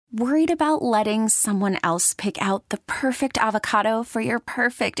Worried about letting someone else pick out the perfect avocado for your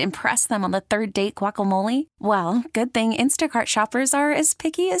perfect impress them on the third date guacamole? Well, good thing Instacart shoppers are as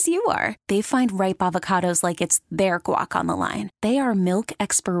picky as you are. They find ripe avocados like it's their guac on the line. They are milk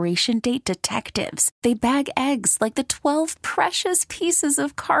expiration date detectives. They bag eggs like the 12 precious pieces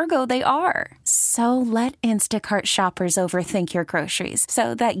of cargo they are. So let Instacart shoppers overthink your groceries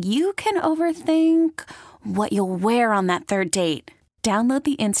so that you can overthink what you'll wear on that third date. Download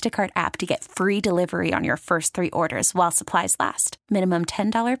the Instacart app to get free delivery on your first 3 orders while supplies last. Minimum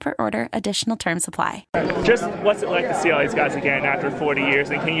 $10 per order. Additional terms apply. Just what's it like to see all these guys again after 40 years?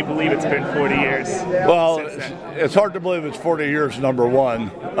 And can you believe it's been 40 years? Well, it's hard to believe it's 40 years, number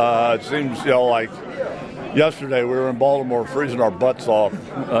one. It seems, like yesterday we were in Baltimore freezing our butts off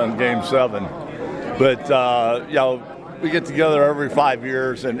on Game 7. But, we get together every 5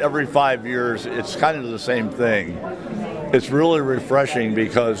 years, and every 5 years it's kind of the same thing. It's really refreshing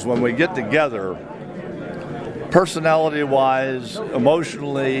because when we get together, personality-wise,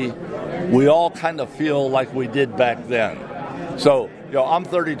 emotionally, we all kind of feel like we did back then. So, I'm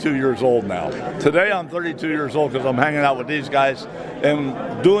 32 years old now. Today I'm 32 years old because I'm hanging out with these guys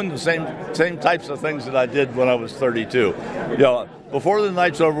and doing the same types of things that I did when I was 32. Before the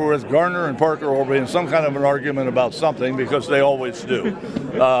night's over with, Garner and Parker will be in some kind of an argument about something because they always do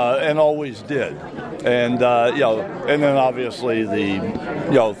and always did. And, and then obviously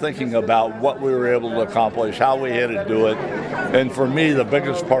the, thinking about what we were able to accomplish, how we had to do it. And for me, the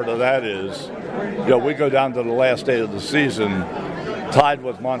biggest part of that is, we go down to the last day of the season, tied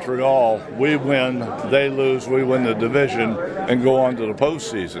with Montreal. We win, they lose, we win the division, and go on to the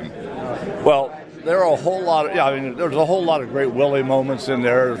postseason. Well, there are a whole lot of, there's a whole lot of great Willie moments in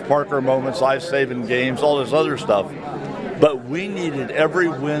there. There's Parker moments, life-saving games, all this other stuff. But we needed every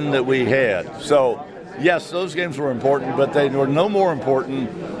win that we had. So, yes, those games were important, but they were no more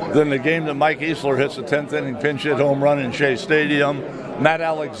important than the game that Mike Easler hits a 10th inning pinch hit home run in Shea Stadium. Matt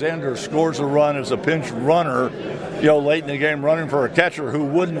Alexander scores a run as a pinch runner, late in the game running for a catcher who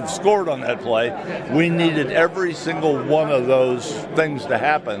wouldn't have scored on that play. We needed every single one of those things to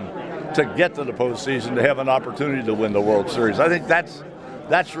happen to get to the postseason, to have an opportunity to win the World Series. I think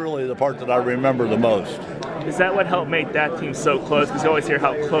that's really the part that I remember the most. Is that what helped make that team so close? Because you always hear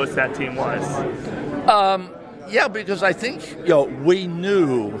how close that team was. Yeah, because I think, we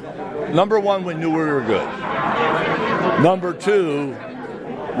knew, number one, we knew we were good. Number two,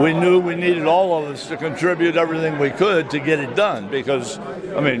 we knew we needed all of us to contribute everything we could to get it done because,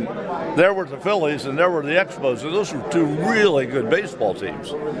 there were the Phillies and there were the Expos, and those were two really good baseball teams.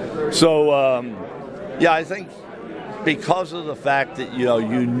 So, I think because of the fact that,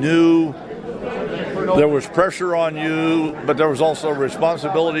 you knew there was pressure on you, but there was also a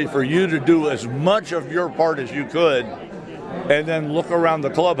responsibility for you to do as much of your part as you could, and then look around the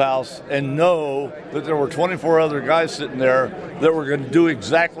clubhouse and know that there were 24 other guys sitting there that were going to do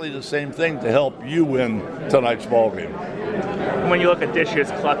exactly the same thing to help you win tonight's ballgame. When you look at this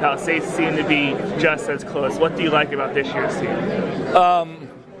year's clubhouse, they seem to be just as close. What do you like about this year's team?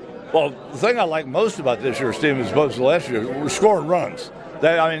 Well, the thing I like most about this year's team as opposed to last year, we're scoring runs.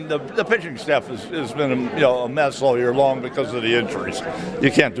 The pitching staff has been a mess all year long because of the injuries.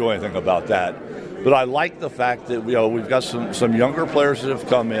 You can't do anything about that. But I like the fact that we've got some younger players that have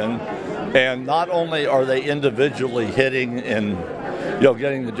come in, and not only are they individually hitting and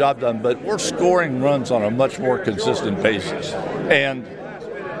getting the job done, but we're scoring runs on a much more consistent basis. And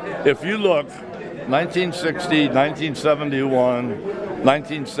if you look, 1960, 1971,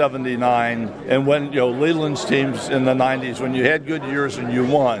 1979, and when Leland's teams in the 90s, when you had good years and you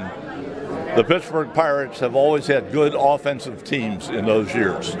won, the Pittsburgh Pirates have always had good offensive teams in those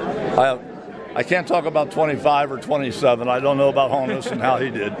years. I can't talk about 25 or 27. I don't know about Honus and how he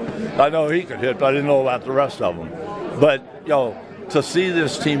did. I know he could hit, but I didn't know about the rest of them. But, to see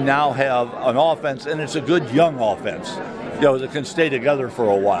this team now have an offense, and it's a good young offense, that can stay together for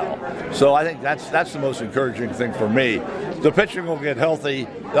a while. So I think that's the most encouraging thing for me. The pitching will get healthy.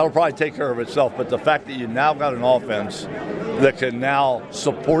 That'll probably take care of itself. But the fact that you now got an offense that can now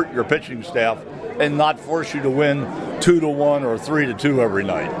support your pitching staff and not force you to win 2-1 or 3-2 every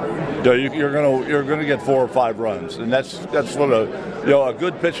night. You're gonna get 4 or 5 runs, and that's what a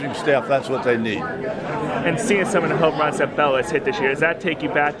good pitching staff. That's what they need. And seeing some of the home runs that Bellis hit this year, does that take you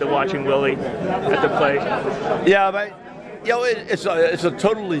back to watching Willie at the plate? Yeah, but it's a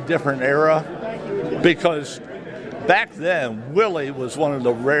totally different era because back then Willie was one of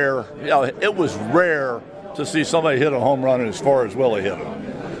the rare. It was rare to see somebody hit a home run as far as Willie hit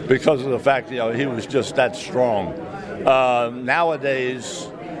them because of the fact he was just that strong. Nowadays,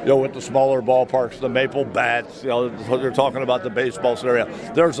 with the smaller ballparks, the maple bats, they're talking about the baseball scenario.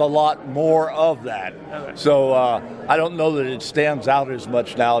 There's a lot more of that. Okay. So I don't know that it stands out as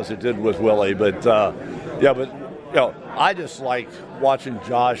much now as it did with Willie, but I just like watching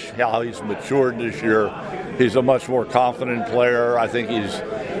Josh, how he's matured this year. He's a much more confident player. I think he's,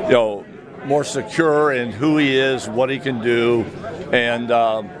 more secure in who he is, what he can do, and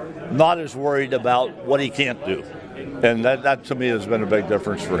not as worried about what he can't do. And that to me has been a big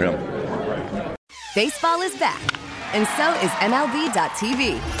difference for him. Baseball is back, and so is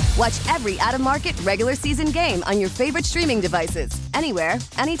MLB.tv. Watch every out-of-market regular season game on your favorite streaming devices, anywhere,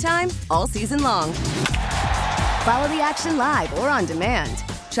 anytime, all season long. Follow the action live or on demand.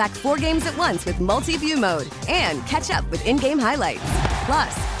 Track 4 games at once with multi-view mode and catch up with in-game highlights.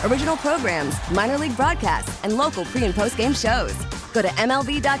 Plus, original programs, minor league broadcasts, and local pre- and post-game shows. Go to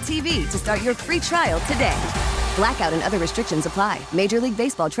MLB.tv to start your free trial today. Blackout and other restrictions apply. Major League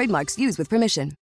Baseball trademarks used with permission.